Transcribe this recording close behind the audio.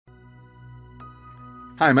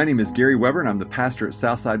Hi, my name is Gary Weber, and I'm the pastor at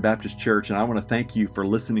Southside Baptist Church, and I want to thank you for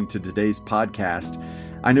listening to today's podcast.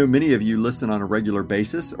 I know many of you listen on a regular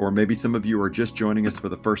basis, or maybe some of you are just joining us for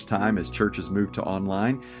the first time as churches move to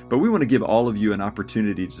online, but we want to give all of you an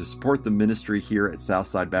opportunity to support the ministry here at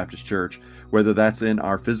Southside Baptist Church, whether that's in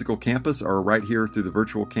our physical campus or right here through the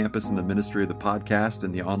virtual campus and the ministry of the podcast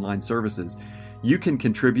and the online services. You can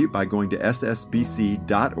contribute by going to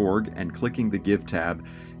ssbc.org and clicking the Give tab.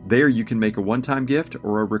 There you can make a one-time gift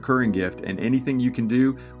or a recurring gift, and anything you can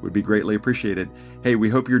do would be greatly appreciated. Hey, we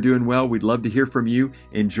hope you're doing well. We'd love to hear from you.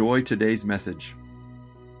 Enjoy today's message.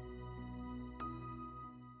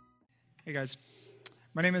 Hey guys,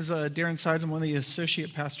 my name is Darren Sides. I'm one of the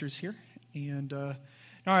associate pastors here, and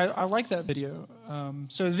I like that video.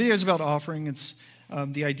 So the video is about offering. It's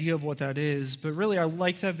the idea of what that is, but really I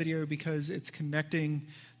like that video because it's connecting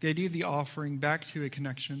the idea of the offering back to a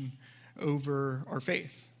connection over our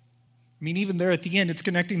faith. I mean, even there at the end, it's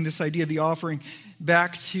connecting this idea of the offering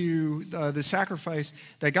back to the sacrifice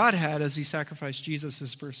that God had as he sacrificed Jesus,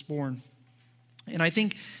 his firstborn. And I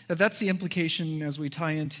think that that's the implication as we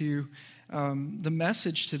tie into the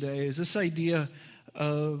message today, is this idea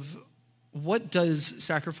of what does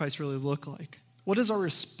sacrifice really look like? What is our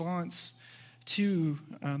response to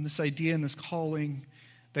this idea and this calling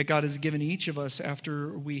that God has given each of us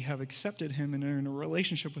after we have accepted him and are in a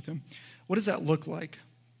relationship with him? What does that look like?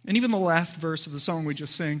 And even the last verse of the song we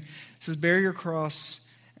just sang says, "Bear your cross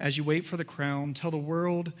as you wait for the crown. Tell the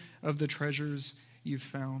world of the treasures you've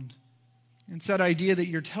found." It's that idea that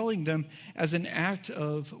you're telling them as an act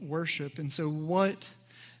of worship. And so what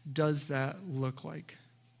does that look like?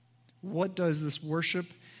 What does this worship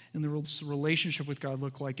and the relationship with God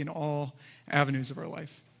look like in all avenues of our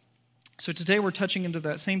life? So today we're touching into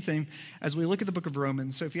that same theme as we look at the book of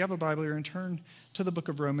Romans. So if you have a Bible, you're going to turn to the book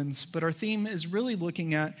of Romans. But our theme is really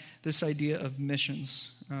looking at this idea of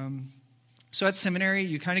missions. So at seminary,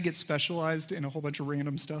 you kind of get specialized in a whole bunch of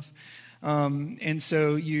random stuff. And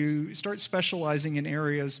so you start specializing in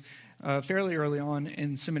areas fairly early on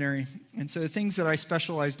in seminary. And so the things that I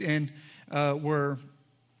specialized in were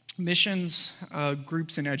missions,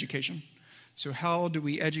 groups, and education. So how do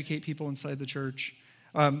we educate people inside the church?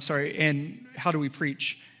 And how do we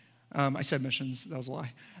preach? I said missions, that was a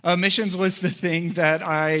lie. Missions was the thing that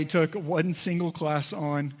I took one single class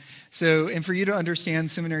on. So, and for you to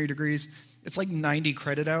understand seminary degrees, it's like 90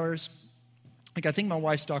 credit hours. Like I think my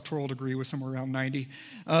wife's doctoral degree was somewhere around 90.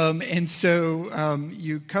 And so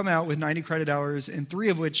you come out with 90 credit hours, and 3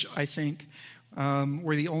 of which I think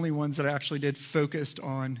were the only ones that I actually did focused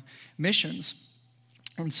on missions.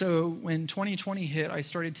 And so when 2020 hit, I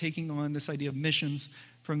started taking on this idea of missions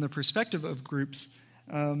from the perspective of groups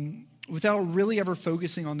without really ever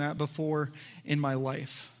focusing on that before in my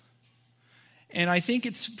life. And I think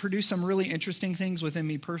it's produced some really interesting things within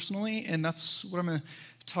me personally, and that's what I'm going to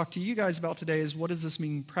talk to you guys about today is what does this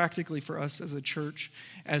mean practically for us as a church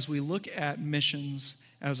as we look at missions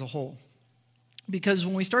as a whole. Because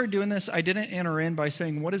when we started doing this, I didn't enter in by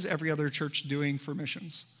saying, what is every other church doing for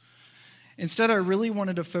missions? Instead, I really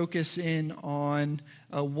wanted to focus in on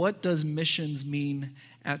what does missions mean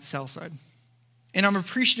at Southside. And I'm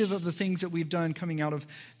appreciative of the things that we've done coming out of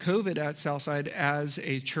COVID at Southside as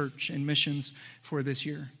a church and missions for this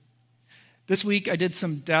year. This week, I did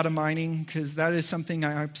some data mining because that is something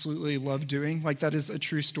I absolutely love doing. Like, that is a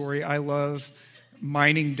true story. I love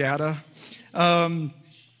mining data. And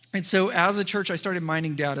so as a church, I started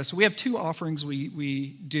mining data. So we have 2 offerings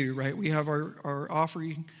we do, right? We have our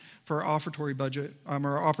offering for our offertory budget,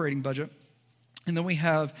 our operating budget. And then we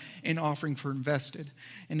have an offering for invested.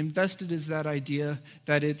 And invested is that idea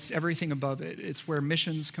that it's everything above it. It's where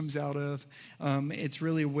missions comes out of. It's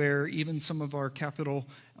really where even some of our capital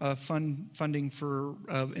funding for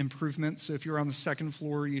improvements. So if you're on the 2nd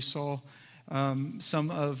floor, you saw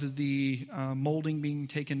some of the molding being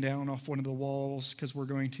taken down off one of the walls because we're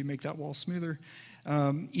going to make that wall smoother.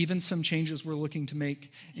 Even some changes we're looking to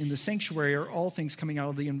make in the sanctuary are all things coming out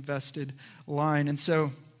of the invested line. And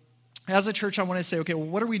so as a church, I want to say, okay, well,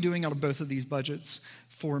 what are we doing out of both of these budgets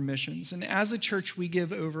for missions? And as a church, we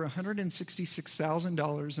give over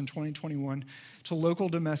 $166,000 in 2021 to local,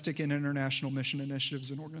 domestic, and international mission initiatives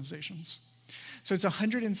and organizations. So it's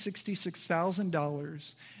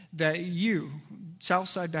 $166,000 that you,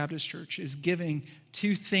 Southside Baptist Church, is giving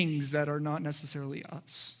to things that are not necessarily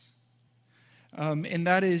us. And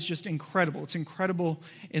that is just incredible. It's incredible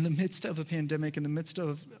in the midst of a pandemic, in the midst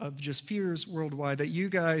of just fears worldwide, that you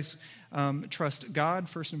guys trust God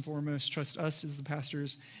first and foremost, trust us as the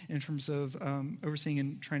pastors in terms of overseeing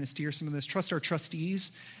and trying to steer some of this, trust our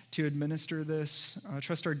trustees to administer this,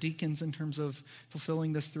 trust our deacons in terms of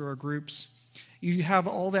fulfilling this through our groups. You have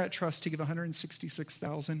all that trust to give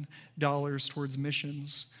 $166,000 towards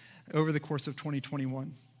missions over the course of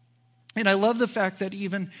 2021. And I love the fact that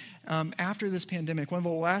even after this pandemic, one of the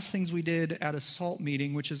last things we did at a SALT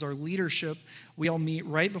meeting, which is our leadership, we all meet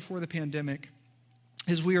right before the pandemic,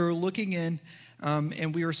 is we were looking in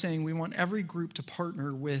and we were saying we want every group to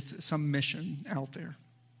partner with some mission out there.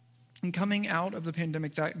 And coming out of the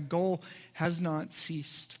pandemic, that goal has not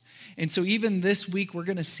ceased. And so even this week, we're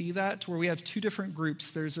going to see that to where we have two different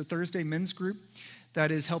groups. There's a Thursday men's group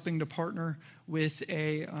that is helping to partner with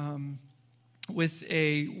a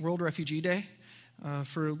World Refugee Day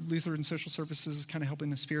for Lutheran Social Services, kind of helping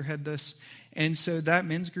to spearhead this. And so that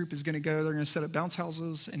men's group is going to go. They're going to set up bounce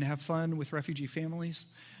houses and have fun with refugee families.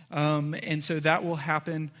 And so that will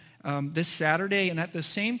happen this Saturday. And at the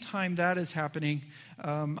same time that is happening,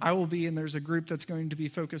 I will be, and there's a group that's going to be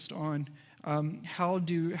focused on how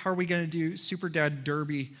are we going to do Super Dad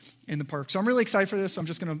Derby in the park. So I'm really excited for this. I'm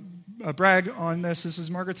just going to brag on this. This is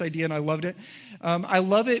Margaret's idea, and I loved it. I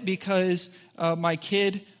love it because my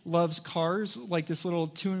kid loves cars, like this little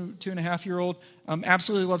two and a half year old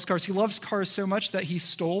absolutely loves cars. He loves cars so much that he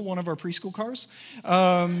stole one of our preschool cars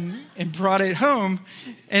and brought it home.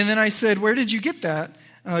 And then I said, "Where did you get that?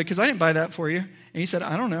 Because I didn't buy that for you." And he said,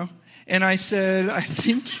 "I don't know." And I said, "I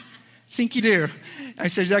think you do." I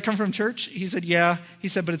said, "Did that come from church?" He said, "Yeah." He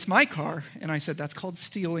said, "But it's my car." And I said, "That's called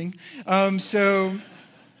stealing."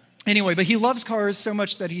 Anyway, but he loves cars so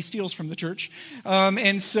much that he steals from the church.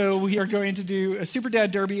 And so we are going to do a Super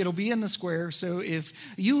Dad Derby. It'll be in the square. So if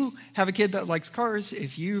you have a kid that likes cars,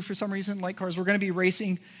 if you, for some reason, like cars, we're going to be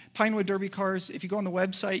racing Pinewood Derby cars. If you go on the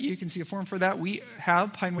website, you can see a form for that. We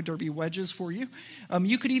have Pinewood Derby wedges for you.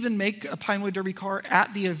 You could even make a Pinewood Derby car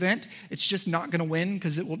at the event. It's just not going to win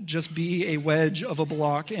because it will just be a wedge of a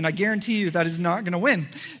block. And I guarantee you that is not going to win.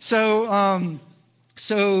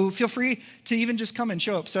 So feel free to even just come and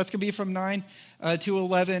show up. So that's going to be from 9 to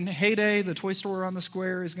 11. Heyday, the toy store on the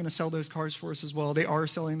square, is going to sell those cars for us as well. They are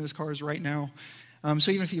selling those cars right now.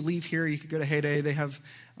 So even if you leave here, you could go to Heyday. They have,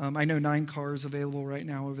 I know, 9 cars available right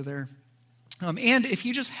now over there. And if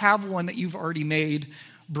you just have one that you've already made,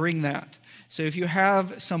 bring that. So if you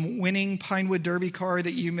have some winning Pinewood Derby car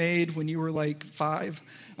that you made when you were like 5,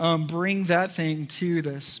 bring that thing to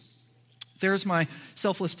this. There's my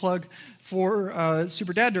selfless plug for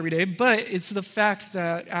Super Dad Derby Day, but it's the fact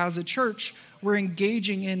that as a church, we're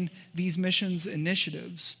engaging in these missions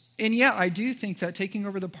initiatives. And yeah, I do think that taking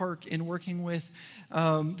over the park and working with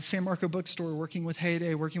the San Marco bookstore, working with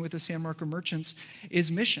Heyday, working with the San Marco merchants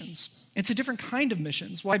is missions. It's a different kind of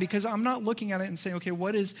missions. Why? Because I'm not looking at it and saying, okay,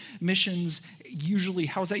 what is missions usually,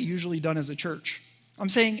 how's that usually done as a church? I'm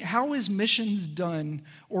saying, how is missions done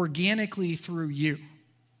organically through you?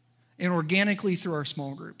 And organically through our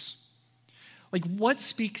small groups. Like, what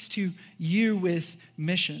speaks to you with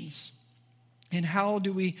missions? And how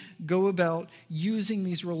do we go about using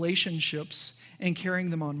these relationships and carrying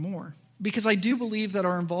them on more? Because I do believe that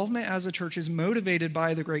our involvement as a church is motivated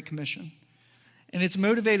by the Great Commission. And it's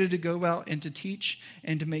motivated to go out and to teach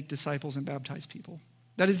and to make disciples and baptize people.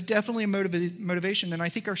 That is definitely a motivation, and I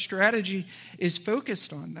think our strategy is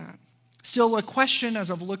focused on that. Still, a question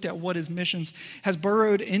as I've looked at what is missions has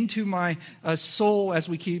burrowed into my soul as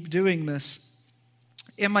we keep doing this.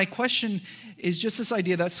 And my question is just this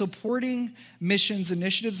idea that supporting missions,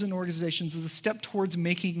 initiatives, and organizations is a step towards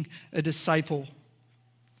making a disciple.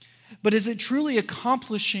 But is it truly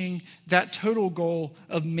accomplishing that total goal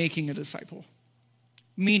of making a disciple?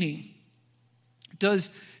 Meaning,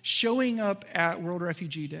 does showing up at World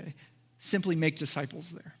Refugee Day simply make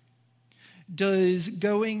disciples there? Does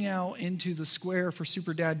going out into the square for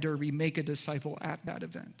Super Dad Derby make a disciple at that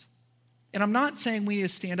event? And I'm not saying we need to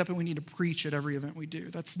stand up and we need to preach at every event we do.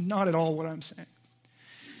 That's not at all what I'm saying.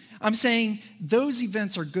 I'm saying those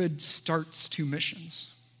events are good starts to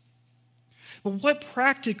missions. But what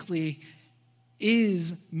practically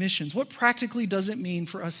is missions? What practically does it mean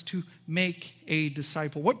for us to make a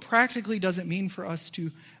disciple? What practically does it mean for us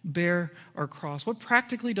to bear our cross? What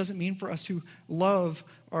practically does it mean for us to love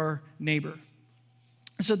our neighbor?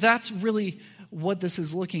 So that's really what this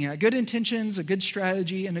is looking at. Good intentions, a good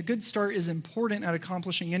strategy, and a good start is important at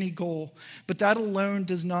accomplishing any goal, but that alone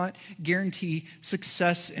does not guarantee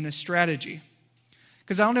success in a strategy.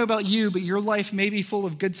 Because I don't know about you, but your life may be full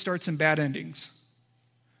of good starts and bad endings.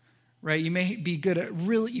 Right? You may be good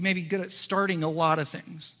at starting a lot of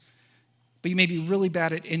things, but you may be really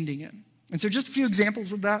bad at ending it. And so just a few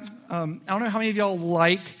examples of that. I don't know how many of y'all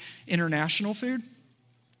like international food.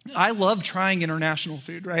 I love trying international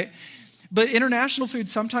food, right? But international food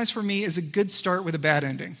sometimes for me is a good start with a bad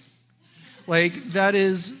ending. Like, that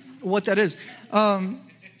is what that is.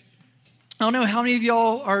 I don't know how many of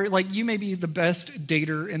y'all are like, you may be the best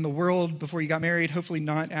dater in the world before you got married. Hopefully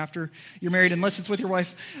not after you're married, unless it's with your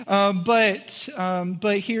wife. But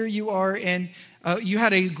here you are, and you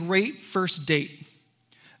had a great first date,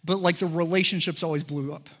 but like the relationships always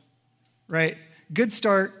blew up, right? Good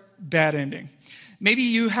start, bad ending. Maybe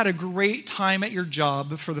you had a great time at your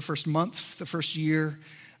job for the first month, the first year,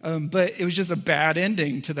 but it was just a bad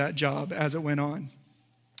ending to that job as it went on.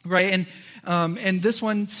 Right, and this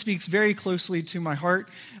one speaks very closely to my heart.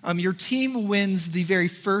 Your team wins the very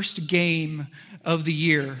first game of the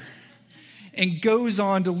year and goes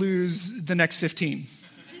on to lose the next 15.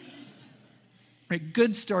 Right,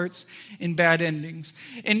 good starts and bad endings.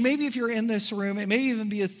 And maybe if you're in this room, it may even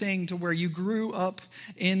be a thing to where you grew up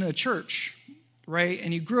in a church, right?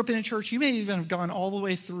 And you grew up in a church. You may even have gone all the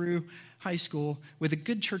way through high school with a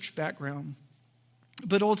good church background.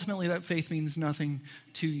 But ultimately, that faith means nothing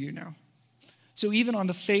to you now. So even on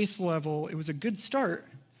the faith level, it was a good start,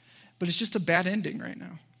 but it's just a bad ending right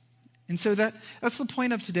now. And so that's the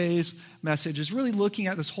point of today's message, is really looking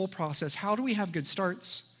at this whole process. How do we have good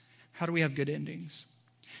starts? How do we have good endings?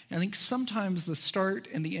 And I think sometimes the start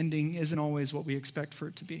and the ending isn't always what we expect for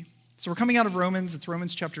it to be. So we're coming out of Romans. It's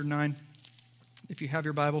Romans chapter 9. If you have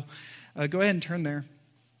your Bible, go ahead and turn there.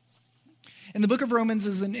 And the book of Romans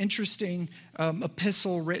is an interesting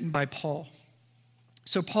epistle written by Paul.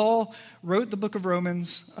 So Paul wrote the book of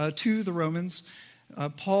Romans to the Romans.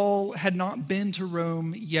 Paul had not been to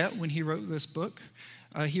Rome yet when he wrote this book.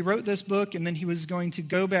 He wrote this book, and then he was going to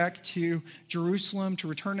go back to Jerusalem to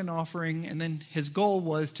return an offering, and then his goal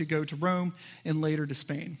was to go to Rome and later to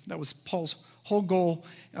Spain. That was Paul's whole goal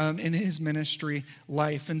in his ministry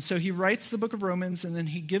life. And so he writes the book of Romans, and then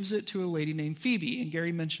he gives it to a lady named Phoebe. And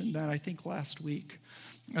Gary mentioned that, I think, last week,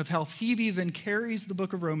 of how Phoebe then carries the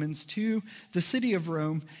book of Romans to the city of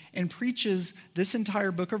Rome and preaches this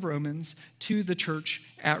entire book of Romans to the church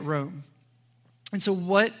at Rome. And so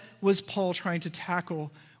what was Paul trying to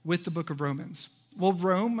tackle with the book of Romans? Well,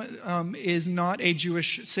 Rome is not a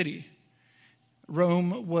Jewish city.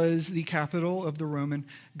 Rome was the capital of the Roman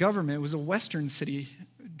government. It was a Western city.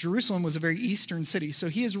 Jerusalem was a very Eastern city. So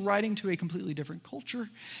he is writing to a completely different culture.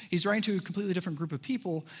 He's writing to a completely different group of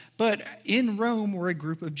people. But in Rome were a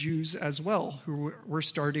group of Jews as well who were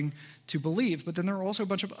starting to believe. But then there were also a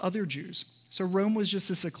bunch of other Jews. So Rome was just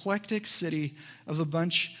this eclectic city of a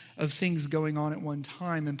bunch of things going on at one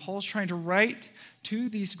time. And Paul's trying to write to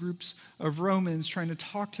these groups of Romans, trying to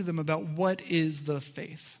talk to them about what is the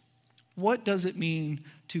faith. What does it mean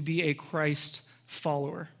to be a Christ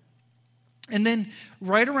follower? And then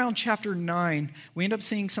right around chapter 9, we end up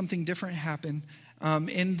seeing something different happen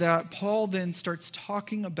in that Paul then starts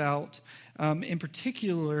talking about, in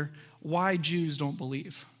particular, why Jews don't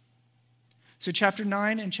believe. So chapter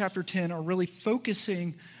 9 and chapter 10 are really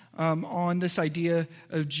focusing on this idea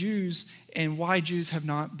of Jews and why Jews have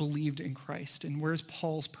not believed in Christ. And where's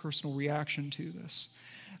Paul's personal reaction to this?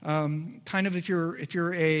 Kind of if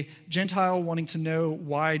you're a Gentile wanting to know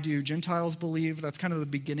why do Gentiles believe, that's kind of the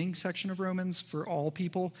beginning section of Romans for all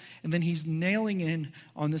people. And then he's nailing in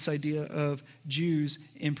on this idea of Jews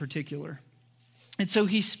in particular. And so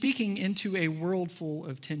he's speaking into a world full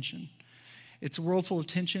of tension. It's a world full of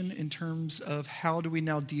tension in terms of how do we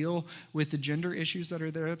now deal with the gender issues that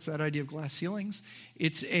are there. It's that idea of glass ceilings.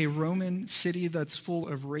 It's a Roman city that's full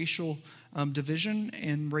of racial division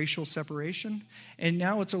and racial separation. And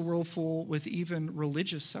now it's a world full with even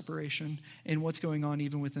religious separation and what's going on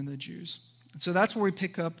even within the Jews. So that's where we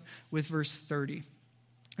pick up with verse 30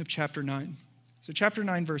 of chapter 9. So chapter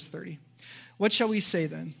 9, verse 30. What shall we say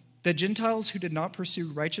then? That Gentiles who did not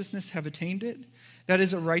pursue righteousness have attained it? That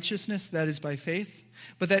is a righteousness that is by faith.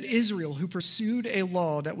 But that Israel, who pursued a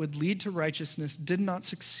law that would lead to righteousness, did not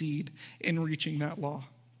succeed in reaching that law.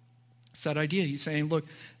 It's that idea. He's saying, look,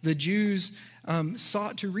 the Jews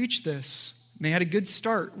sought to reach this. And they had a good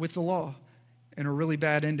start with the law and a really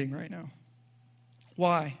bad ending right now.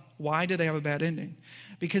 Why? Why did they have a bad ending?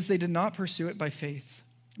 Because they did not pursue it by faith,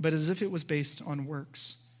 but as if it was based on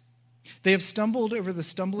works. They have stumbled over the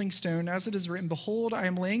stumbling stone, as it is written, behold, I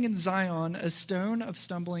am laying in Zion a stone of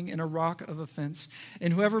stumbling and a rock of offense,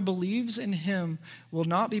 and whoever believes in him will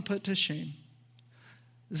not be put to shame.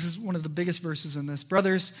 This is one of the biggest verses in this.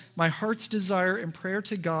 Brothers, my heart's desire and prayer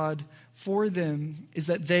to God for them is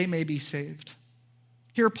that they may be saved.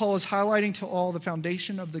 Here Paul is highlighting to all the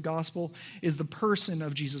foundation of the gospel is the person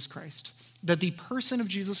of Jesus Christ. That the person of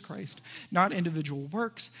Jesus Christ, not individual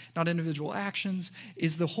works, not individual actions,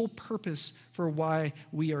 is the whole purpose for why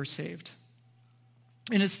we are saved.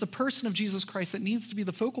 And it's the person of Jesus Christ that needs to be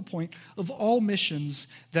the focal point of all missions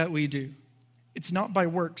that we do. It's not by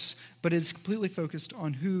works, but it's completely focused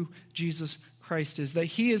on who Jesus Christ is, that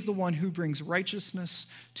he is the one who brings righteousness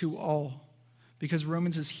to all. Because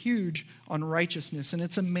Romans is huge on righteousness, and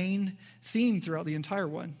it's a main theme throughout the entire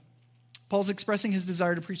one. Paul's expressing his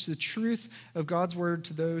desire to preach the truth of God's word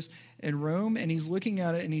to those in Rome, and he's looking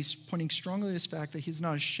at it and he's pointing strongly to this fact that he's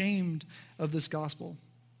not ashamed of this gospel.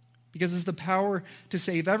 Because it's the power to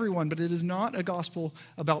save everyone, but it is not a gospel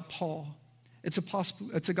about Paul. It's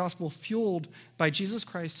a gospel fueled by Jesus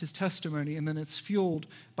Christ, his testimony, and then it's fueled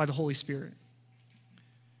by the Holy Spirit.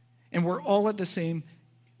 And we're all at the same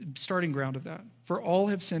starting ground of that. For all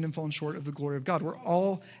have sinned and fallen short of the glory of God. We're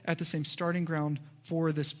all at the same starting ground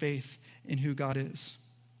for this faith in who God is.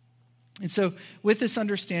 And so with this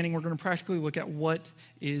understanding, we're going to practically look at what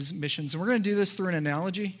is missions. And we're going to do this through an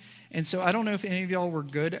analogy. And so I don't know if any of y'all were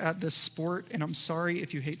good at this sport, and I'm sorry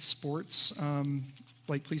if you hate sports.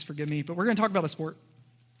 Please forgive me. But we're going to talk about a sport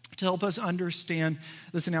to help us understand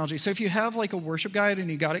this analogy. So if you have like a worship guide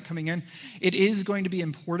and you got it coming in, it is going to be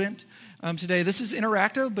important today. This is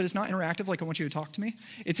interactive, but it's not interactive like I want you to talk to me.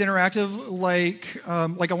 It's interactive like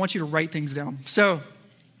I want you to write things down. So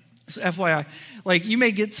FYI, you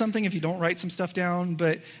may get something if you don't write some stuff down,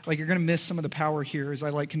 but you're going to miss some of the power here as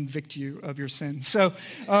I convict you of your sin. So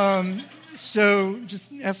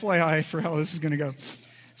just FYI for how this is going to go.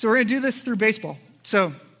 So we're going to do this through baseball.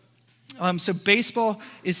 So baseball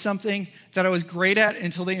is something that I was great at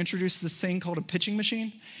until they introduced this thing called a pitching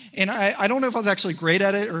machine. And I don't know if I was actually great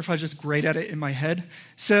at it or if I was just great at it in my head.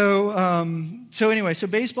 So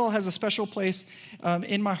baseball has a special place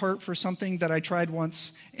in my heart for something that I tried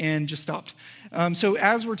once and just stopped. So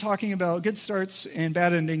as we're talking about good starts and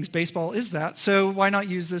bad endings, baseball is that. So why not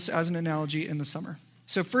use this as an analogy in the summer?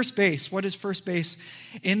 So first base, what is first base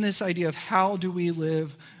in this idea of how do we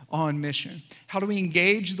live on mission? How do we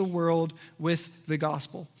engage the world with the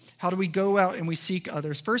gospel? How do we go out and we seek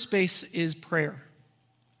others? First base is prayer.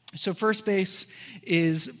 So first base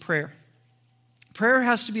is prayer. Prayer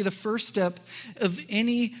has to be the first step of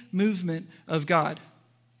any movement of God.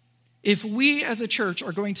 If we as a church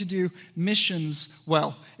are going to do missions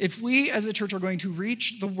well, if we as a church are going to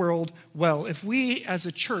reach the world well, if we as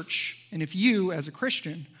a church, and if you as a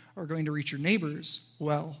Christian are going to reach your neighbors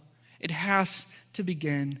well, it has to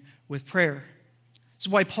begin with prayer. This is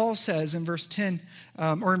why Paul says in verse 10,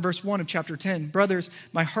 or in verse 1 of chapter 10, brothers,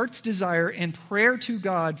 my heart's desire and prayer to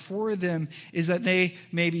God for them is that they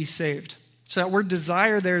may be saved. So that word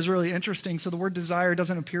desire there is really interesting. So the word desire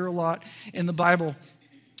doesn't appear a lot in the Bible.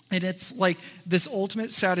 And it's like this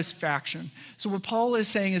ultimate satisfaction. So what Paul is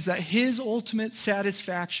saying is that his ultimate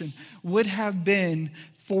satisfaction would have been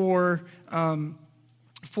for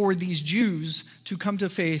these Jews to come to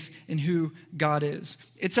faith in who God is.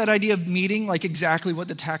 It's that idea of meeting exactly what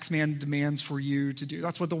the tax man demands for you to do.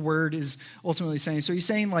 That's what the word is ultimately saying. So he's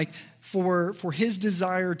saying for his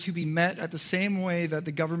desire to be met at the same way that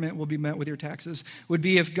the government will be met with your taxes would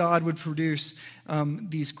be if God would produce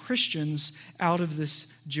these Christians out of this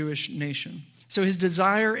Jewish nation. So his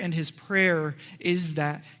desire and his prayer is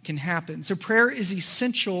that can happen. So prayer is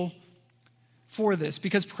essential for this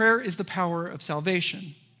because prayer is the power of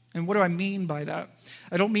salvation. And what do I mean by that?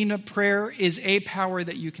 I don't mean that prayer is a power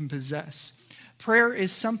that you can possess. Prayer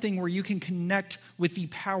is something where you can connect with the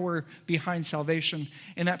power behind salvation,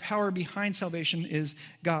 and that power behind salvation is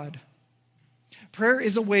God. Prayer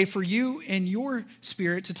is a way for you and your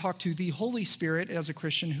spirit to talk to the Holy Spirit as a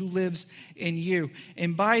Christian who lives in you.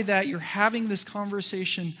 And by that, you're having this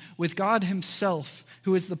conversation with God himself,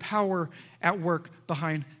 who is the power at work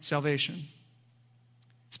behind salvation.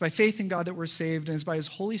 It's by faith in God that we're saved, and it's by his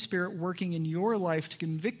Holy Spirit working in your life to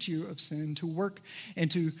convict you of sin, to work and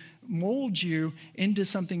to mold you into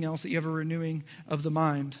something else that you have a renewing of the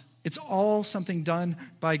mind. It's all something done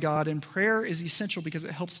by God, and prayer is essential because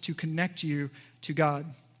it helps to connect you to God.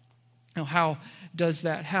 Now, how does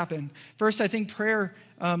that happen? First, I think prayer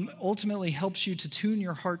ultimately helps you to tune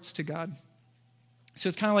your hearts to God. So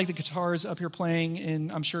it's kind of like the guitar's up here playing,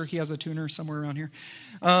 and I'm sure he has a tuner somewhere around here.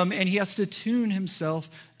 And he has to tune himself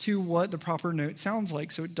to what the proper note sounds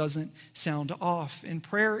like so it doesn't sound off. And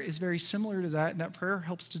prayer is very similar to that, and that prayer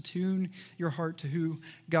helps to tune your heart to who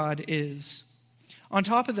God is. On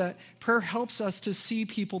top of that, prayer helps us to see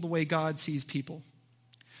people the way God sees people.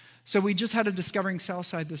 So we just had a Discovering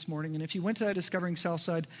Southside this morning, and if you went to that Discovering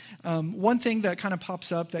Southside, one thing that kind of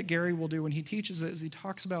pops up that Gary will do when he teaches it is he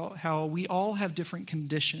talks about how we all have different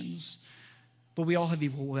conditions, but we all have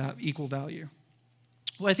equal value.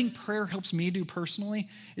 What I think prayer helps me do personally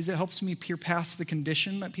is it helps me peer past the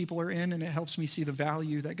condition that people are in, and it helps me see the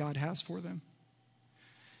value that God has for them.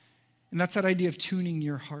 And that's that idea of tuning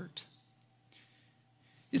your heart.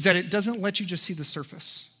 is that it doesn't let you just see the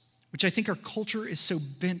surface, which I think our culture is so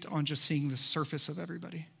bent on just seeing the surface of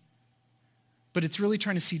everybody. But it's really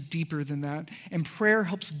trying to see deeper than that. And prayer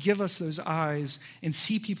helps give us those eyes and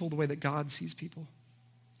see people the way that God sees people.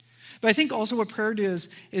 But I think also what prayer does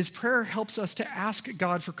is prayer helps us to ask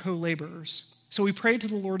God for co-laborers. So we pray to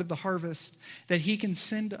the Lord of the harvest that he can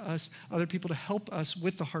send us other people to help us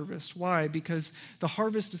with the harvest. Why? Because the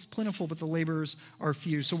harvest is plentiful, but the laborers are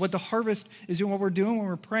few. So what the harvest is doing, what we're doing when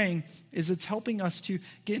we're praying, is it's helping us to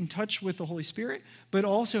get in touch with the Holy Spirit, but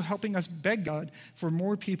also helping us beg God for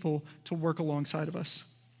more people to work alongside of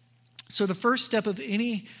us. So the first step of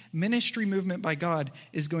any ministry movement by God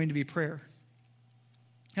is going to be prayer.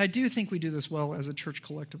 I do think we do this well as a church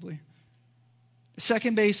collectively. The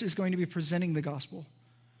second base is going to be presenting the gospel.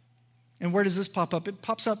 And where does this pop up? It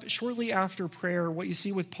pops up shortly after prayer, what you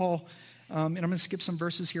see with Paul, and I'm going to skip some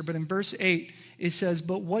verses here, but in verse 8, it says,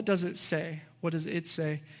 but what does it say? What does it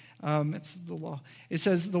say? It's the law. It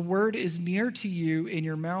says, the word is near to you in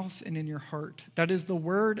your mouth and in your heart. That is the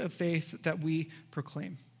word of faith that we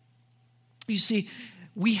proclaim. You see,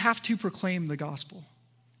 we have to proclaim the gospel.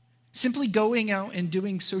 Simply going out and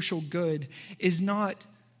doing social good is not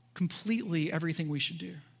completely everything we should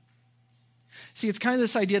do. See, it's kind of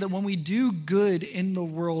this idea that when we do good in the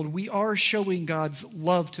world, we are showing God's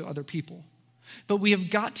love to other people. But we have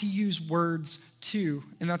got to use words too,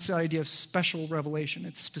 and that's the idea of special revelation.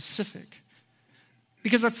 It's specific.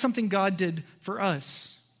 Because that's something God did for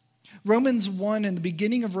us. Romans 1 and the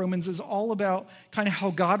beginning of Romans is all about kind of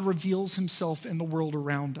how God reveals himself in the world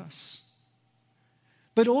around us.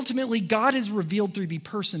 But ultimately, God is revealed through the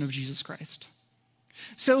person of Jesus Christ.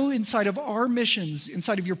 So inside of our missions,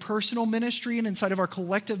 inside of your personal ministry, and inside of our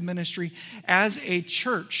collective ministry as a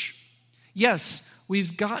church, yes,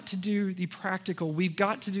 we've got to do the practical. We've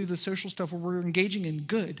got to do the social stuff where we're engaging in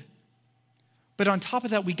good. But on top of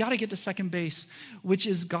that, we got to get to second base, which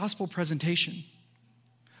is gospel presentation.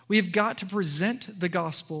 We've got to present the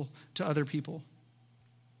gospel to other people.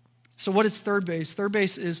 So what is third base? Third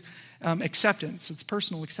base is acceptance. It's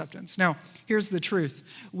personal acceptance. Now, here's the truth.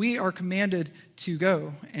 We are commanded to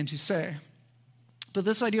go and to say. But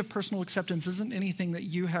this idea of personal acceptance isn't anything that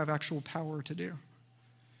you have actual power to do.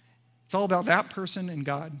 It's all about that person and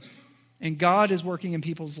God. And God is working in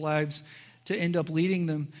people's lives to end up leading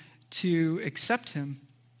them to accept him.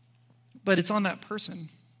 But it's on that person.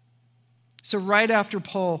 So right after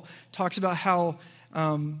Paul talks about how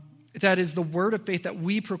that is the word of faith that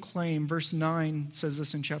we proclaim. Verse 9 says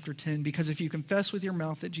this in chapter 10, because if you confess with your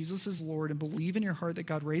mouth that Jesus is Lord and believe in your heart that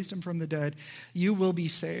God raised him from the dead, you will be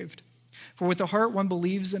saved. For with the heart one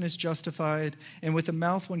believes and is justified, and with the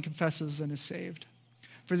mouth one confesses and is saved.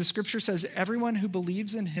 For the scripture says, everyone who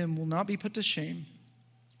believes in him will not be put to shame.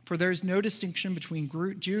 For there is no distinction between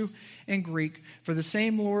Jew and Greek, for the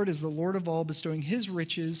same Lord is the Lord of all, bestowing his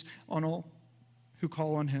riches on all who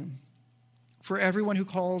call on him. For everyone who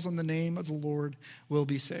calls on the name of the Lord will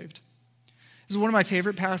be saved. This is one of my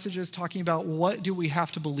favorite passages talking about what do we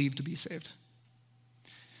have to believe to be saved.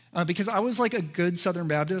 Because I was like a good Southern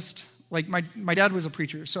Baptist. Like my dad was a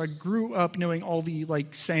preacher, so I grew up knowing all the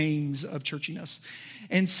sayings of churchiness.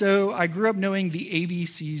 And so I grew up knowing the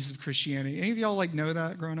ABCs of Christianity. Any of y'all know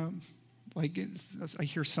that growing up? I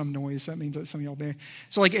hear some noise, so that means that some of y'all may.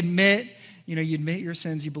 So admit, you admit your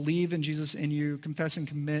sins, you believe in Jesus, and you confess and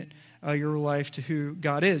commit your life to who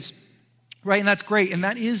God is. Right, and that's great, and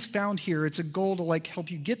that is found here. It's a goal to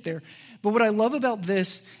help you get there. But what I love about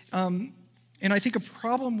this, and I think a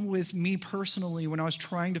problem with me personally when I was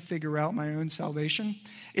trying to figure out my own salvation,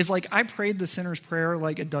 is I prayed the sinner's prayer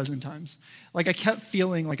a dozen times. I kept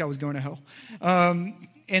feeling like I was going to hell.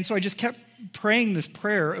 And so I just kept praying this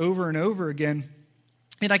prayer over and over again.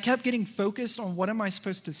 And I kept getting focused on what am I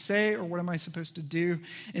supposed to say or what am I supposed to do,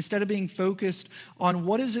 instead of being focused on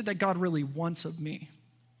what is it that God really wants of me.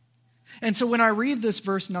 And so when I read this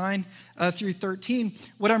verse 9 through 13,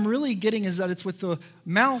 what I'm really getting is that it's with the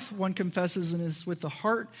mouth one confesses and it's with the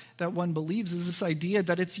heart that one believes, is this idea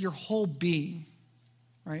that it's your whole being,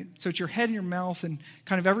 right? So it's your head and your mouth and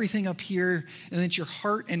kind of everything up here, and then it's your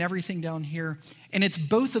heart and everything down here. And it's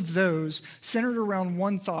both of those centered around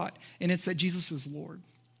one thought, and it's that Jesus is Lord.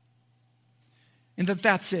 And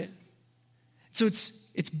that's it. So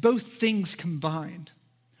it's both things combined.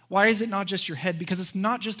 Why is it not just your head? Because it's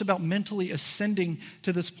not just about mentally ascending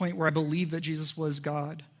to this point where I believe that Jesus was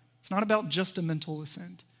God. It's not about just a mental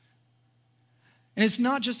ascent. And it's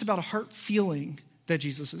not just about a heart feeling that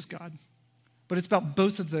Jesus is God, but it's about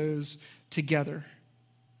both of those together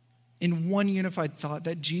in one unified thought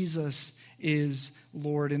that Jesus is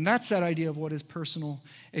Lord. And that's that idea of what is personal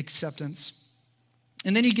acceptance.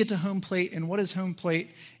 And then you get to home plate, and what is home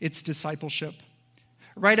plate? It's discipleship.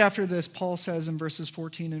 Right after this, Paul says in verses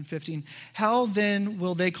 14 and 15, how then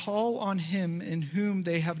will they call on him in whom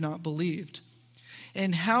they have not believed?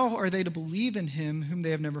 And how are they to believe in him whom they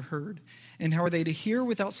have never heard? And how are they to hear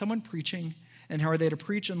without someone preaching? And how are they to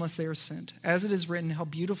preach unless they are sent? As it is written, how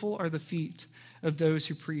beautiful are the feet of those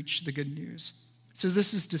who preach the good news. So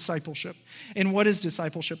this is discipleship. And what is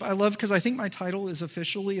discipleship? I love, because I think my title is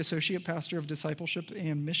officially Associate Pastor of Discipleship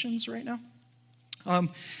and Missions right now.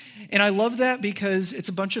 And I love that because it's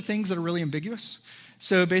a bunch of things that are really ambiguous.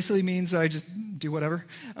 So it basically means that I just do whatever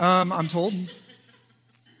I'm told.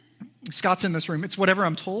 Scott's in this room. It's whatever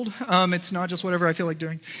I'm told. It's not just whatever I feel like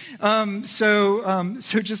doing. So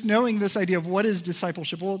just knowing this idea of what is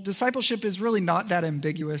discipleship. Well, discipleship is really not that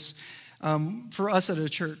ambiguous for us at a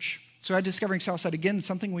church. So at Discovering Southside, again,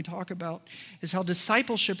 something we talk about is how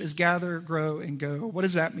discipleship is gather, grow, and go. What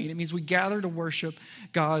does that mean? It means we gather to worship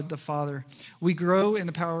God the Father. We grow in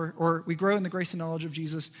the power, or we grow in the grace and knowledge of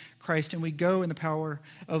Jesus Christ, and we go in the power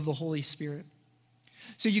of the Holy Spirit.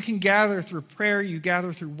 So you can gather through prayer, you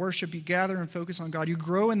gather through worship, you gather and focus on God. You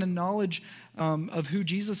grow in the knowledge of who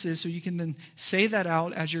Jesus is, so you can then say that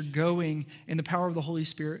out as you're going in the power of the Holy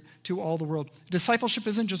Spirit to all the world. Discipleship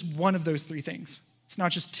isn't just one of those three things. It's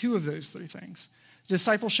not just two of those three things.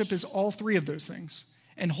 Discipleship is all three of those things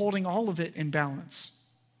and holding all of it in balance.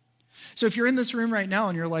 So if you're in this room right now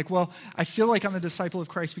and you're like, well, I feel like I'm a disciple of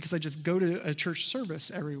Christ because I just go to a church service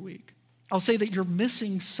every week, I'll say that you're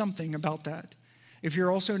missing something about that if you're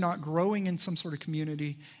also not growing in some sort of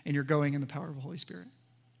community and you're going in the power of the Holy Spirit.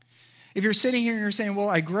 If you're sitting here and you're saying, well,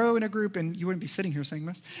 I grow in a group, and you wouldn't be sitting here saying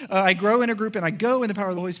this, I grow in a group and I go in the power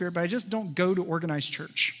of the Holy Spirit, but I just don't go to organized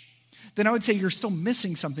church, then I would say you're still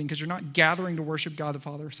missing something because you're not gathering to worship God the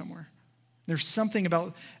Father somewhere. There's something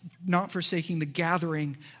about not forsaking the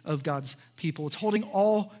gathering of God's people. It's holding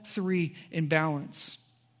all three in balance.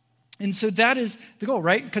 And so that is the goal,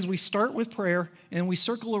 right? Because we start with prayer and we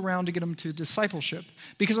circle around to get them to discipleship.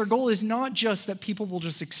 Because our goal is not just that people will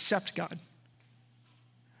just accept God,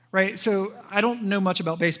 right? So I don't know much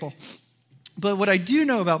about baseball. But what I do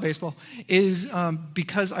know about baseball is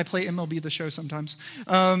because I play MLB The Show sometimes,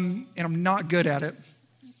 and I'm not good at it,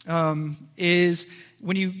 is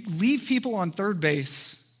when you leave people on third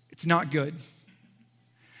base, it's not good.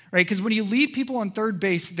 Right? Because when you leave people on third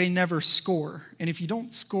base, they never score. And if you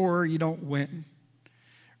don't score, you don't win.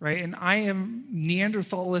 Right? And I am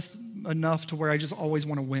Neanderthalic enough to where I just always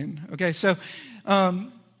want to win. Okay? So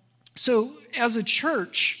as a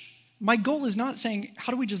church, my goal is not saying,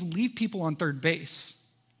 how do we just leave people on third base?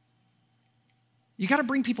 You got to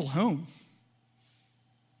bring people home.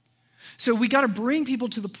 So we got to bring people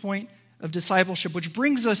to the point of discipleship, which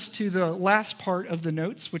brings us to the last part of the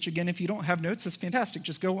notes, which again, if you don't have notes, that's fantastic.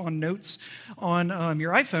 Just go on notes on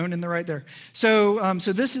your iPhone and they're right there. So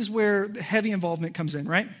this is where heavy involvement comes in,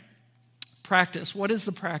 right? Practice. What is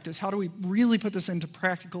the practice? How do we really put this into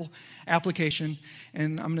practical application?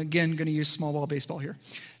 And I'm again going to use small ball baseball here.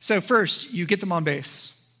 So first, you get them on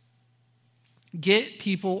base. Get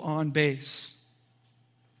people on base.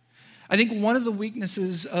 I think one of the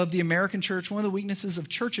weaknesses of the American church, one of the weaknesses of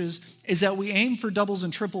churches, is that we aim for doubles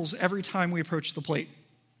and triples every time we approach the plate.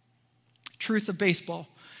 Truth of baseball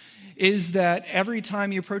is that every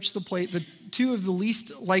time you approach the plate, the two of the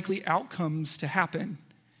least likely outcomes to happen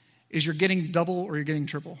is you're getting double or you're getting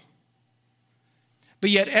triple. But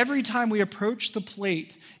yet every time we approach the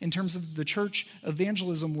plate in terms of the church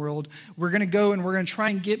evangelism world, we're going to go and we're going to try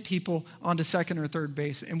and get people onto second or third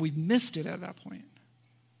base, and we've missed it at that point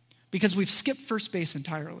because we've skipped first base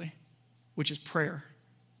entirely, which is prayer.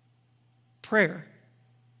 Prayer.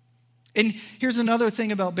 And here's another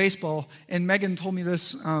thing about baseball, and Megan told me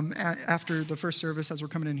this after the first service as we're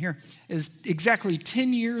coming in here, is exactly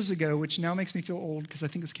 10 years ago, which now makes me feel old because I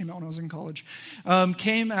think this came out when I was in college,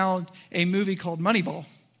 came out a movie called Moneyball,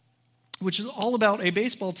 which is all about a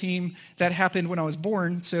baseball team that happened when I was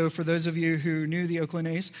born. So for those of you who knew the Oakland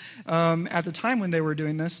A's at the time when they were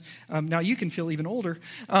doing this, now you can feel even older,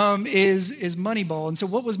 is Moneyball. And so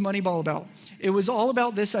what was Moneyball about? It was all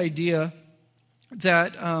about this idea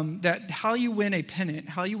that how you win a pennant,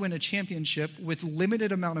 how you win a championship with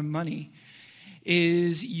limited amount of money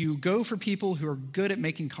is you go for people who are good at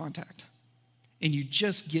making contact, and you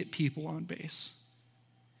just get people on base.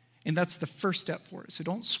 And that's the first step for it. So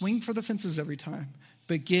don't swing for the fences every time,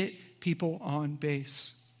 but get people on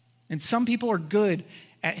base. And some people are good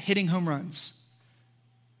at hitting home runs,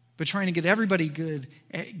 but trying to get everybody good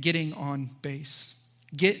at getting on base.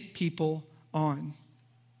 Get people on.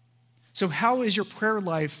 So how is your prayer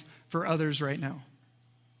life for others right now?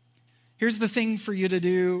 Here's the thing for you to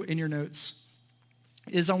do in your notes.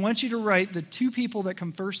 is I want you to write the two people that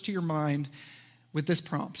come first to your mind with this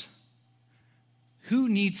prompt. Who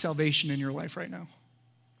needs salvation in your life right now?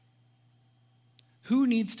 Who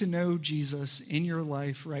needs to know Jesus in your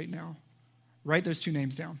life right now? Write those two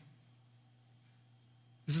names down.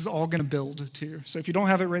 This is all going to build too. So if you don't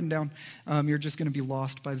have it written down, you're just going to be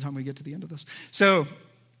lost by the time we get to the end of this. So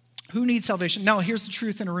who needs salvation? Now, here's the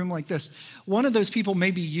truth in a room like this. One of those people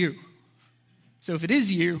may be you. So if it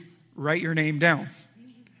is you, write your name down.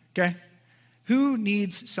 Okay? Who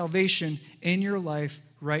needs salvation in your life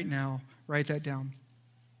right now? Write that down.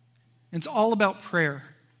 It's all about prayer.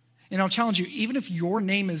 And I'll challenge you, even if your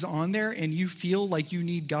name is on there and you feel like you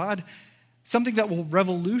need God, something that will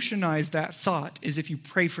revolutionize that thought is if you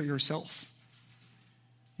pray for yourself.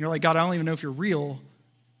 You're like, God, I don't even know if you're real,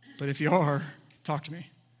 but if you are, talk to me.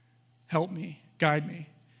 Help me. Guide me.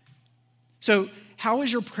 So how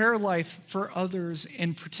is your prayer life for others,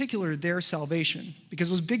 in particular their salvation? Because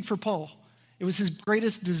it was big for Paul. It was his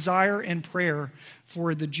greatest desire and prayer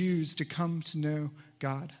for the Jews to come to know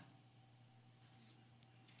God.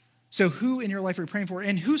 So who in your life are you praying for?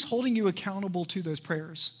 And who's holding you accountable to those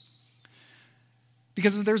prayers?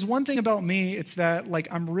 Because if there's one thing about me, it's that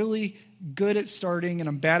I'm really good at starting and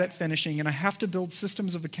I'm bad at finishing, and I have to build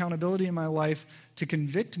systems of accountability in my life to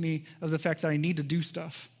convict me of the fact that I need to do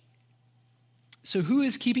stuff. So who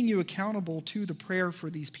is keeping you accountable to the prayer for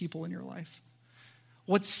these people in your life?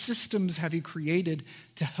 What systems have you created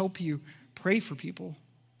to help you pray for people?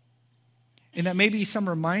 And that may be some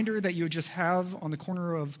reminder that you would just have on the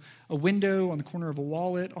corner of a window, on the corner of a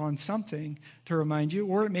wallet, on something to remind you.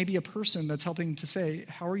 Or it may be a person that's helping to say,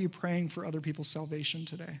 how are you praying for other people's salvation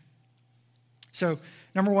today? So,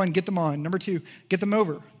 number one, get them on. Number two, get them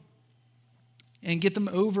over. And get them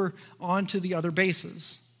over onto the other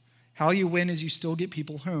bases. How you win is you still get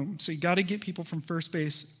people home. So you got to get people from first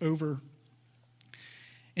base over.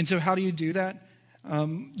 And so how do you do that?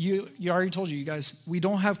 You already told you guys, we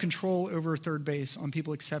don't have control over third base on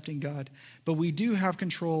people accepting God, but we do have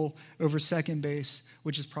control over second base,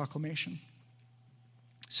 which is proclamation.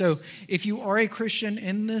 So if you are a Christian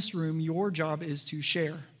in this room, your job is to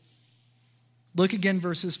share. Look again,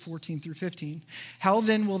 verses 14 through 15. How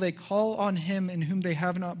then will they call on him in whom they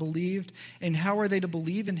have not believed? And how are they to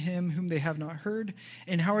believe in him whom they have not heard?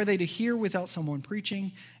 And how are they to hear without someone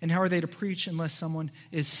preaching? And how are they to preach unless someone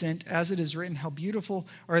is sent? As it is written, how beautiful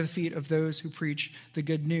are the feet of those who preach the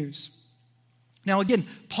good news. Now again,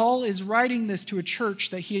 Paul is writing this to a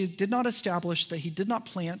church that he did not establish, that he did not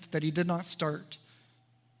plant, that he did not start.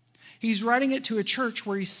 He's writing it to a church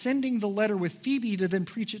where he's sending the letter with Phoebe to then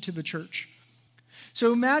preach it to the church.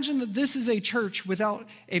 So imagine that this is a church without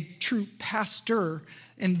a true pastor,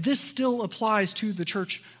 and this still applies to the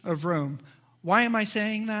Church of Rome. Why am I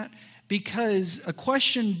saying that? Because a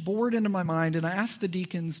question bored into my mind, and I asked the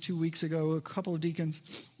deacons 2 weeks ago, a couple of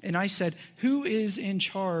deacons, and I said, who is in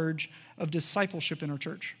charge of discipleship in our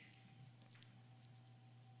church?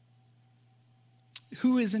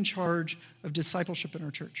 Who is in charge of discipleship in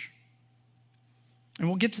our church? And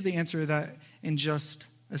we'll get to the answer to that in just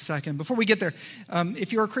a second. Before we get there,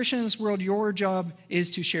 if you're a Christian in this world, your job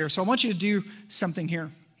is to share. So I want you to do something here.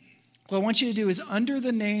 What I want you to do is under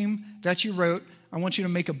the name that you wrote, I want you to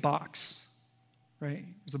make a box, right?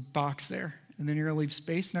 There's a box there. And then you're going to leave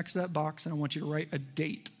space next to that box, and I want you to write a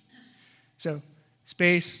date. So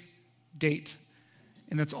space, date.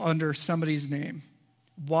 And that's under somebody's name.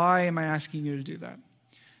 Why am I asking you to do that?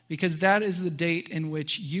 Because that is the date in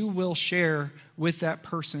which you will share with that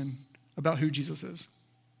person about who Jesus is.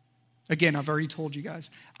 Again, I've already told you guys,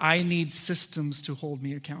 I need systems to hold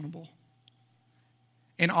me accountable.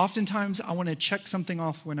 And oftentimes, I want to check something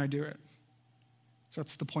off when I do it. So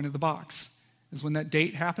that's the point of the box, is when that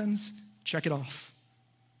date happens, check it off.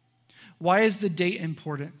 Why is the date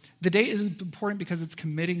important? The date is important because it's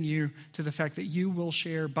committing you to the fact that you will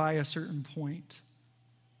share by a certain point.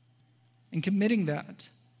 And committing that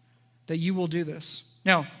you will do this.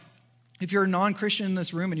 Now, if you're a non-Christian in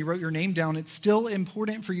this room and you wrote your name down, it's still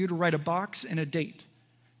important for you to write a box and a date.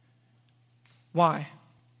 Why?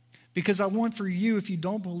 Because I want for you, if you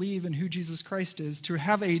don't believe in who Jesus Christ is, to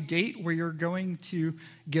have a date where you're going to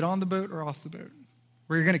get on the boat or off the boat,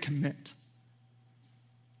 where you're going to commit.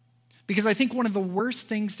 Because I think one of the worst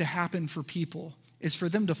things to happen for people is for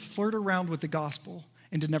them to flirt around with the gospel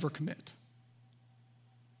and to never commit.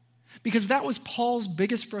 Because that was Paul's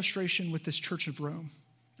biggest frustration with this church of Rome.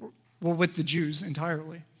 Well, with the Jews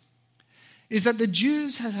entirely, is that the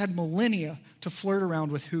Jews had had millennia to flirt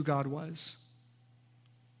around with who God was.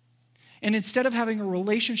 And instead of having a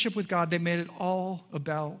relationship with God, they made it all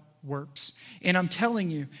about works. And I'm telling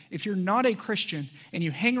you, if you're not a Christian and you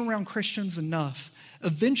hang around Christians enough,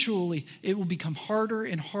 eventually it will become harder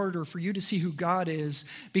and harder for you to see who God is,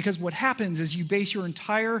 because what happens is you base your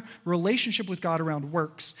entire relationship with God around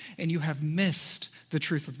works, and you have missed the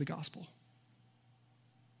truth of the gospel.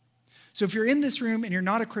 So if you're in this room and you're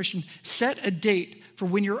not a Christian, set a date for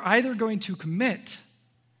when you're either going to commit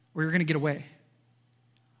or you're going to get away.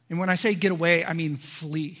 And when I say get away, I mean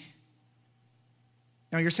flee.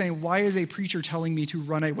 Now you're saying, why is a preacher telling me to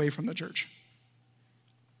run away from the church?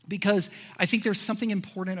 Because I think there's something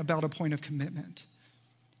important about a point of commitment.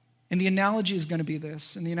 And the analogy is going to be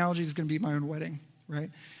this, and the analogy is going to be my own wedding, right?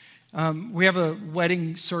 We have a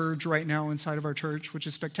wedding surge right now inside of our church, which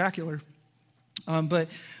is spectacular. But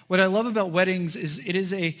what I love about weddings is it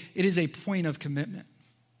is a point of commitment,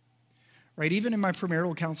 right? Even in my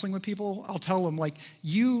premarital counseling with people, I'll tell them, like,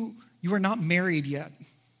 you are not married yet.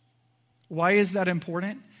 Why is that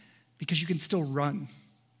important? Because you can still run,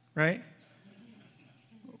 right?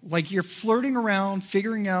 Like, you're flirting around,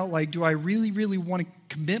 figuring out, like, do I really, really want to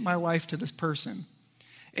commit my life to this person?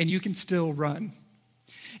 And you can still run.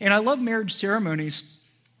 And I love marriage ceremonies,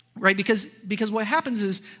 right? Because what happens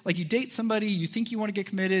is, like, you date somebody, you think you want to get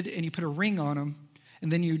committed, and you put a ring on them, and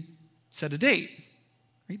then you set a date,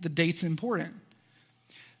 right? The date's important.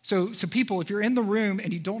 So people, if you're in the room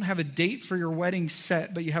and you don't have a date for your wedding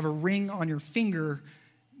set, but you have a ring on your finger,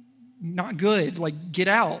 not good. Like, get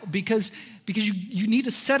out, because you need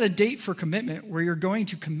to set a date for commitment where you're going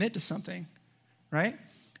to commit to something, right?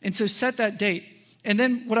 And so set that date. And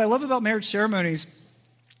then what I love about marriage ceremonies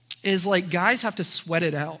is, like, guys have to sweat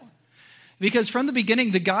it out. Because from the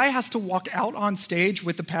beginning, the guy has to walk out on stage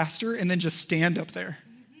with the pastor and then just stand up there,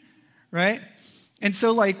 right? And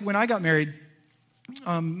so, like, when I got married,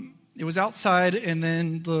 it was outside, and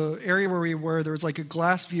then the area where we were, there was like a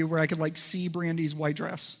glass view where I could, like, see Brandy's white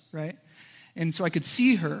dress, right? And so I could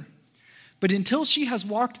see her. But until she has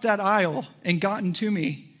walked that aisle and gotten to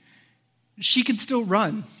me, she can still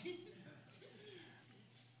run.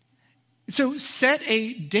 So set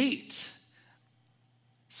a date.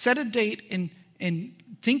 Set a date and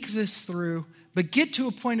think this through, but get to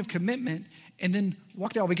a point of commitment and then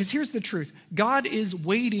walk the aisle. Because here's the truth. God is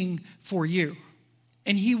waiting for you.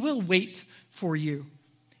 And he will wait for you.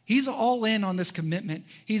 He's all in on this commitment.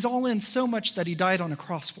 He's all in so much that he died on a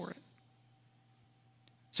cross for it.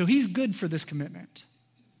 So he's good for this commitment.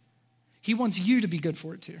 He wants you to be good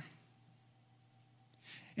for it too.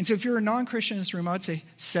 And so if you're a non-Christian in this room, I would say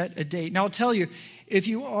set a date. Now I'll tell you, if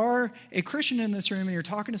you are a Christian in this room and you're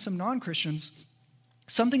talking to some non-Christians,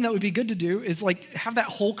 something that would be good to do is, like, have that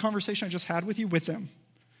whole conversation I just had with you with them.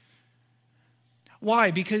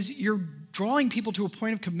 Why? Because you're drawing people to a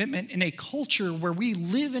point of commitment in a culture where we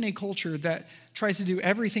live in a culture that tries to do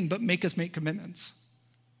everything but make us make commitments.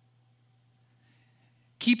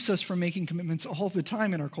 Keeps us from making commitments all the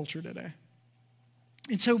time in our culture today.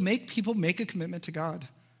 And so make people make a commitment to God.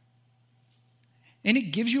 And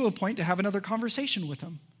it gives you a point to have another conversation with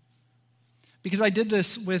them. Because I did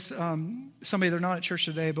this with somebody, they're not at church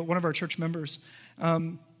today, but one of our church members.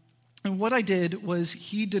 And what I did was,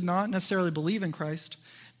 he did not necessarily believe in Christ.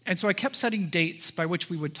 And so I kept setting dates by which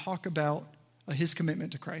we would talk about his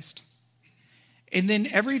commitment to Christ. And then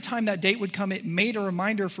every time that date would come, it made a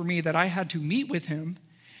reminder for me that I had to meet with him.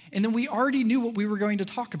 And then we already knew what we were going to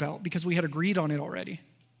talk about because we had agreed on it already.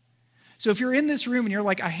 So if you're in this room and you're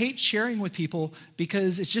like, I hate sharing with people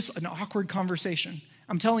because it's just an awkward conversation.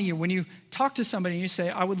 I'm telling you, when you talk to somebody and you say,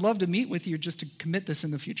 I would love to meet with you just to commit this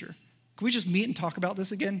in the future. Can we just meet and talk about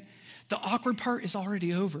this again? The awkward part is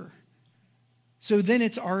already over. So then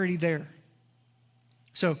it's already there.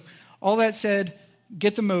 So all that said,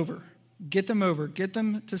 get them over. Get them over. Get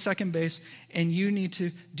them to second base, and you need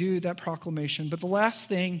to do that proclamation. But the last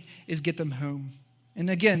thing is get them home. And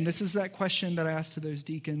again, this is that question that I asked to those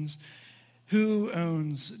deacons. Who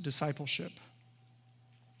owns discipleship?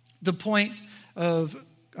 The point of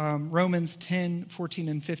Romans 10, 14,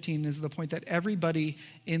 and 15 is the point that everybody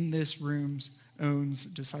in this room owns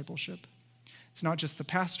discipleship. It's not just the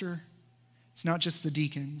pastor. It's not just the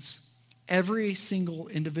deacons. Every single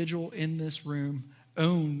individual in this room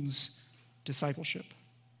owns discipleship.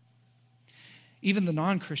 Even the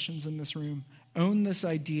non-Christians in this room own this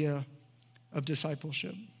idea of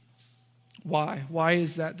discipleship. Why? Why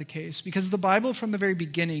is that the case? Because the Bible from the very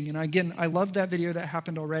beginning, and again, I love that video that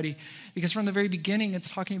happened already, because from the very beginning, it's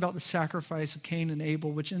talking about the sacrifice of Cain and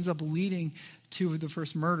Abel, which ends up leading to the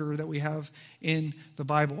first murder that we have in the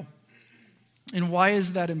Bible. And why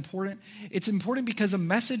is that important? It's important because a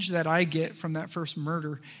message that I get from that first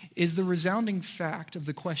murder is the resounding fact of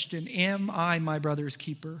the question, am I my brother's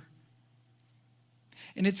keeper?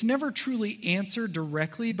 And it's never truly answered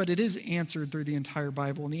directly, but it is answered through the entire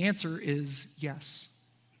Bible. And the answer is yes.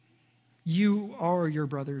 You are your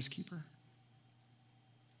brother's keeper.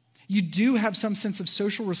 You do have some sense of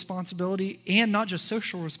social responsibility, and not just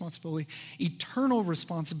social responsibility, eternal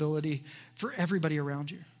responsibility for everybody around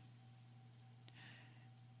you.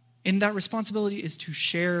 And that responsibility is to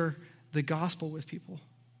share the gospel with people.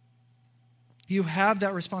 You have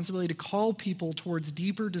that responsibility to call people towards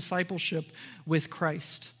deeper discipleship with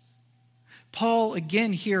Christ. Paul,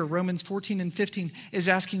 again here, Romans 14 and 15, is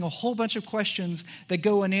asking a whole bunch of questions that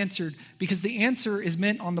go unanswered because the answer is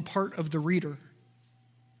meant on the part of the reader.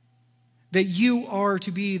 That you are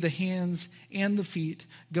to be the hands and the feet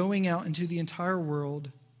going out into the entire world,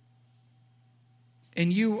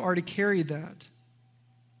 and you are to carry that.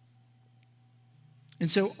 And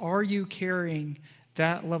so are you carrying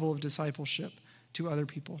that level of discipleship to other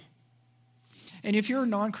people? And if you're a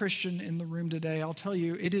non-Christian in the room today, I'll tell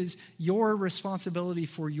you, it is your responsibility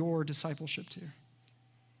for your discipleship too.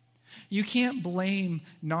 You can't blame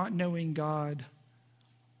not knowing God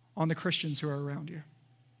on the Christians who are around you.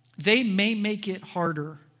 They may make it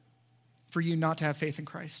harder for you not to have faith in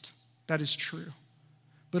Christ. That is true.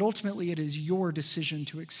 But ultimately, it is your decision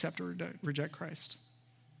to accept or reject Christ.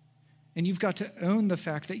 And you've got to own the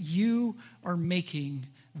fact that you are making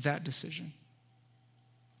that decision.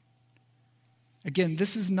 Again,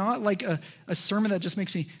 this is not like a sermon that just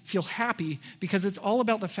makes me feel happy, because it's all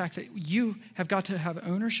about the fact that you have got to have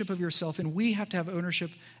ownership of yourself, and we have to have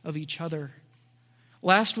ownership of each other.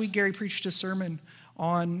 Last week, Gary preached a sermon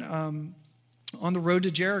on the road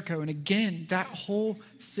to Jericho. And again, that whole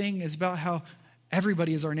thing is about how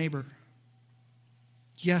everybody is our neighbor.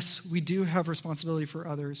 Yes, we do have responsibility for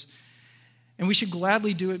others. And we should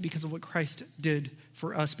gladly do it because of what Christ did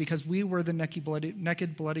for us, because we were the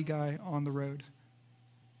naked, bloody guy on the road.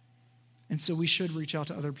 And so we should reach out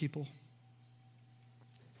to other people.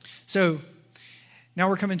 So now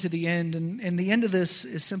we're coming to the end, and the end of this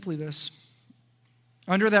is simply this.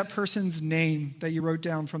 Under that person's name that you wrote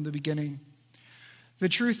down from the beginning, the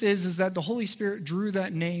truth is that the Holy Spirit drew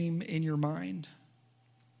that name in your mind.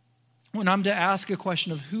 When I'm to ask a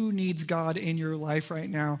question of who needs God in your life right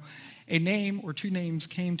now, a name or two names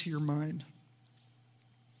came to your mind.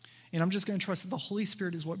 And I'm just going to trust that the Holy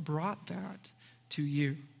Spirit is what brought that to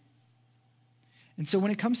you. And so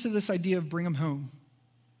when it comes to this idea of bring them home,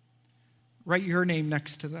 write your name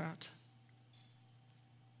next to that.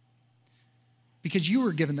 Because you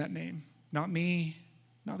were given that name, not me,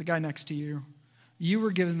 not the guy next to you. You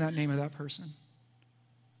were given that name of that person.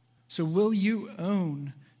 So will you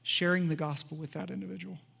own sharing the gospel with that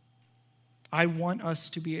individual? I want us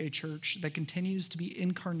to be a church that continues to be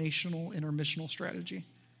incarnational in our missional strategy.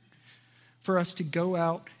 For us to go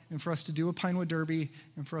out and for us to do a Pinewood Derby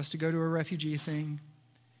and for us to go to a refugee thing.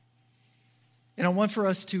 And I want for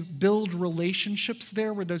us to build relationships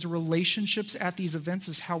there, where those relationships at these events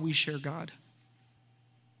is how we share God.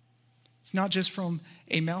 It's not just from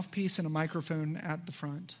a mouthpiece and a microphone at the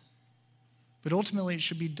front, but ultimately it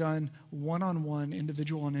should be done one-on-one,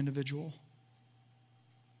 individual on individual.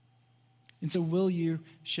 And so will you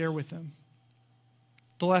share with them?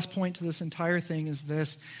 The last point to this entire thing is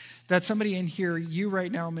this, that somebody in here, you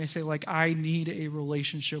right now may say, like, I need a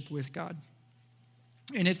relationship with God.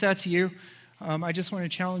 And if that's you, I just want to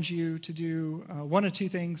challenge you to do one of two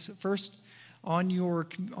things. First, on your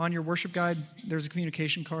worship guide, there's a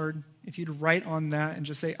communication card. If you'd write on that and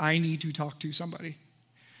just say, I need to talk to somebody,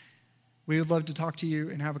 we would love to talk to you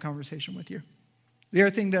and have a conversation with you. The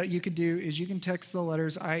other thing that you could do is you can text the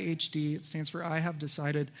letters IHD, it stands for I Have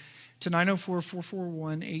Decided, to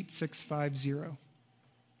 904-441-8650.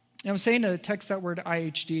 And I'm saying to text that word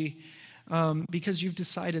IHD because you've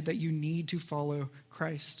decided that you need to follow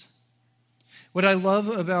Christ. What I love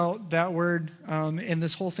about that word and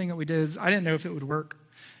this whole thing that we did is I didn't know if it would work.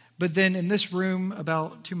 But then in this room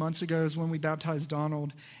about 2 months ago is when we baptized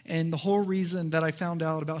Donald. And the whole reason that I found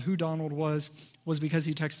out about who Donald was because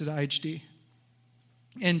he texted IHD.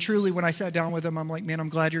 And truly, when I sat down with him, I'm like, man, I'm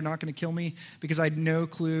glad you're not going to kill me, because I had no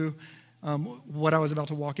clue what I was about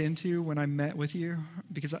to walk into when I met with you,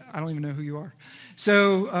 because I don't even know who you are.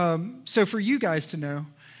 So for you guys to know,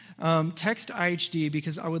 text IHD,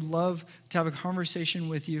 because I would love to have a conversation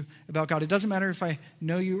with you about God. It doesn't matter if I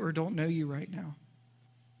know you or don't know you right now.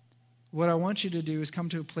 What I want you to do is come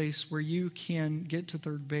to a place where you can get to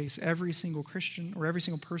third base. Every single Christian or every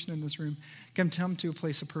single person in this room can come to a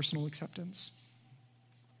place of personal acceptance.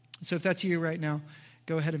 So if that's you right now,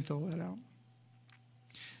 go ahead and fill that out.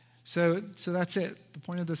 So that's it. The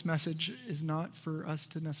point of this message is not for us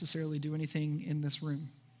to necessarily do anything in this room,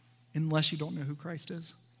 unless you don't know who Christ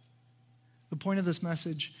is. The point of this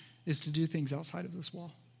message is to do things outside of this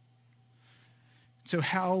wall. So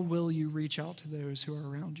how will you reach out to those who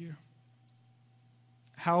are around you?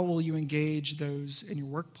 How will you engage those in your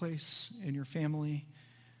workplace, in your family,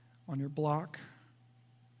 on your block?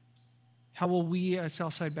 How will we at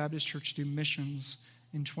Southside Baptist Church do missions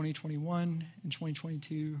in 2021, in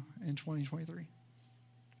 2022, and 2023?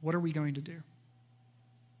 What are we going to do?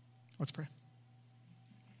 Let's pray.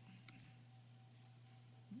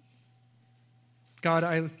 God,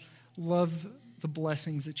 I love the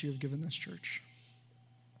blessings that you have given this church.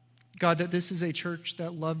 God, that this is a church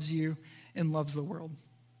that loves you and loves the world.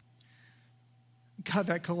 God,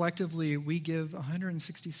 that collectively we give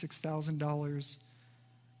 $166,000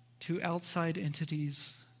 to outside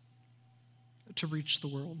entities to reach the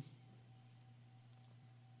world.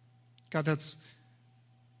 God, that's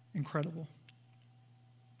incredible.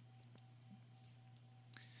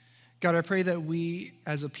 God, I pray that we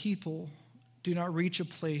as a people do not reach a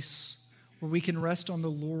place where we can rest on the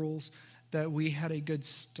laurels that we had a good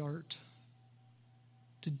start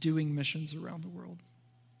to doing missions around the world.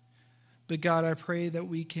 But God, I pray that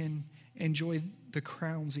we can enjoy the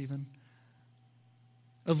crowns even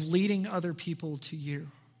of leading other people to you.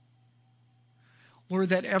 Lord,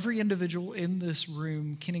 that every individual in this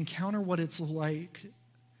room can encounter what it's like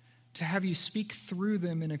to have you speak through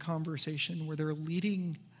them in a conversation where they're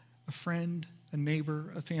leading a friend, a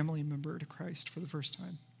neighbor, a family member to Christ for the first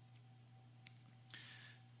time.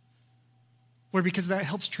 Lord, because that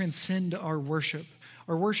helps transcend our worship.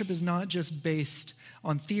 Our worship is not just based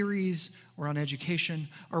on theories or on education.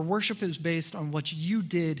 Our worship is based on what you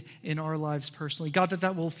did in our lives personally. God,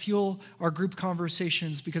 that will fuel our group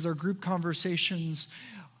conversations, because our group conversations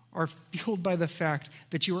are fueled by the fact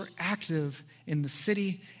that you are active in the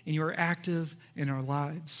city and you are active in our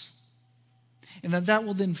lives. And that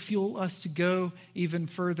will then fuel us to go even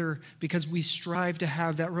further, because we strive to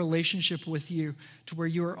have that relationship with you to where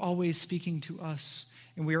you are always speaking to us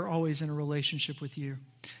and we are always in a relationship with you.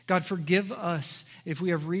 God, forgive us if we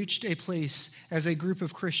have reached a place as a group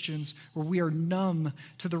of Christians where we are numb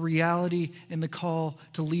to the reality and the call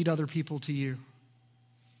to lead other people to you.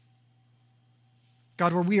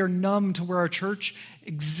 God, where we are numb to where our church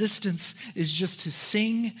existence is just to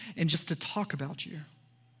sing and just to talk about you.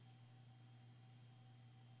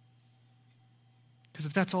 Because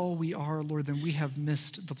if that's all we are, Lord, then we have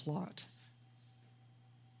missed the plot.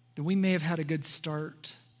 Then we may have had a good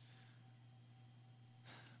start,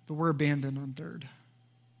 but we're abandoned on third.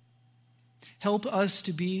 Help us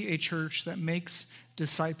to be a church that makes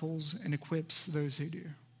disciples and equips those who do.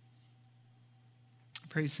 I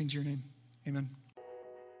praise things in your name. Amen.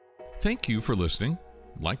 Thank you for listening.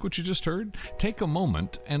 Like what you just heard? Take a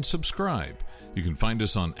moment and subscribe. You can find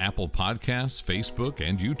us on Apple Podcasts, Facebook,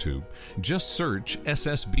 and YouTube. Just search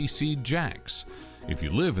SSBC Jax. If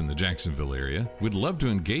you live in the Jacksonville area, we'd love to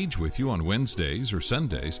engage with you on Wednesdays or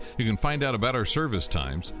Sundays. You can find out about our service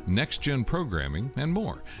times, next-gen programming, and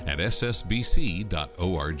more at ssbc.org.